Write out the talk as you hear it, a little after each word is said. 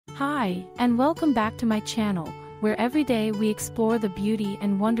Hi, and welcome back to my channel, where every day we explore the beauty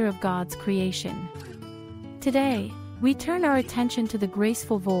and wonder of God's creation. Today, we turn our attention to the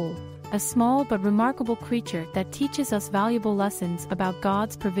graceful vole, a small but remarkable creature that teaches us valuable lessons about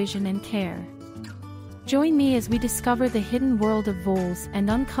God's provision and care. Join me as we discover the hidden world of voles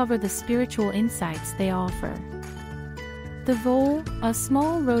and uncover the spiritual insights they offer. The vole, a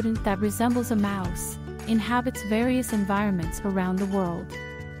small rodent that resembles a mouse, inhabits various environments around the world.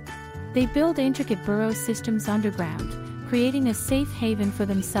 They build intricate burrow systems underground, creating a safe haven for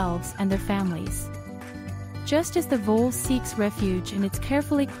themselves and their families. Just as the vole seeks refuge in its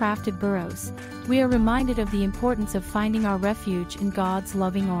carefully crafted burrows, we are reminded of the importance of finding our refuge in God's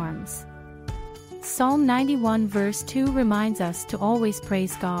loving arms. Psalm 91 verse 2 reminds us to always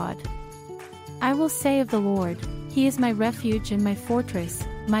praise God. I will say of the Lord, He is my refuge and my fortress,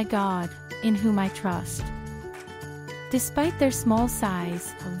 my God, in whom I trust. Despite their small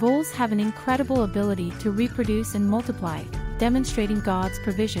size, voles have an incredible ability to reproduce and multiply, demonstrating God's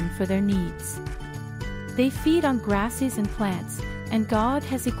provision for their needs. They feed on grasses and plants, and God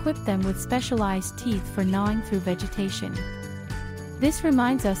has equipped them with specialized teeth for gnawing through vegetation. This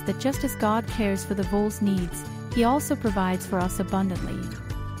reminds us that just as God cares for the vole's needs, He also provides for us abundantly.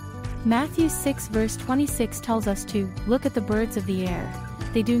 Matthew 6 verse 26 tells us to look at the birds of the air.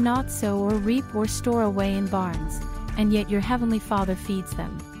 They do not sow or reap or store away in barns, and yet your heavenly Father feeds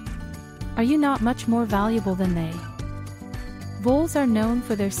them. Are you not much more valuable than they? Voles are known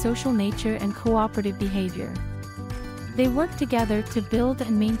for their social nature and cooperative behavior. They work together to build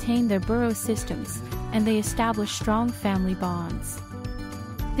and maintain their burrow systems, and they establish strong family bonds.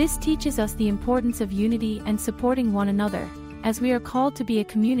 This teaches us the importance of unity and supporting one another, as we are called to be a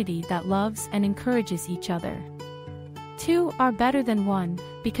community that loves and encourages each other. Two are better than one,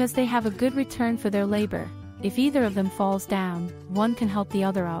 because they have a good return for their labor. If either of them falls down, one can help the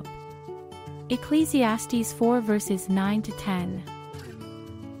other up. Ecclesiastes 4 verses 9 to 10.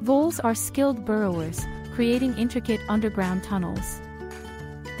 Voles are skilled burrowers, creating intricate underground tunnels.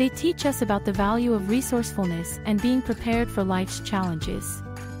 They teach us about the value of resourcefulness and being prepared for life's challenges.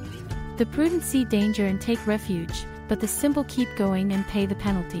 The prudent see danger and take refuge, but the simple keep going and pay the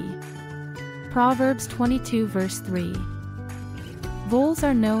penalty. Proverbs 22 verse 3. Voles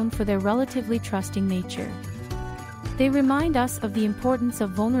are known for their relatively trusting nature. They remind us of the importance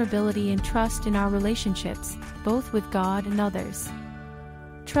of vulnerability and trust in our relationships, both with God and others.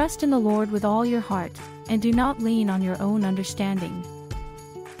 Trust in the Lord with all your heart, and do not lean on your own understanding.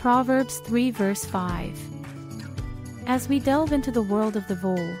 Proverbs 3 verse 5. As we delve into the world of the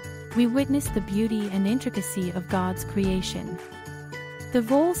vole, we witness the beauty and intricacy of God's creation. The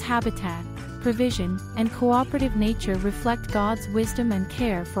vole's habitat, provision, and cooperative nature reflect God's wisdom and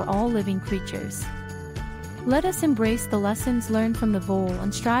care for all living creatures. Let us embrace the lessons learned from the vole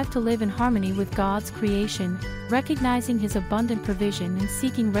and strive to live in harmony with God's creation, recognizing His abundant provision and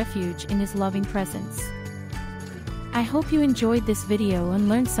seeking refuge in His loving presence. I hope you enjoyed this video and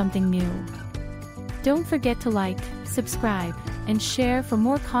learned something new. Don't forget to like, subscribe, and share for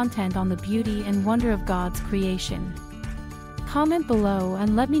more content on the beauty and wonder of God's creation. Comment below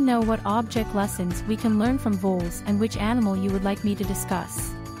and let me know what object lessons we can learn from voles and which animal you would like me to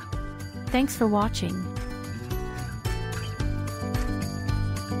discuss. Thanks for watching.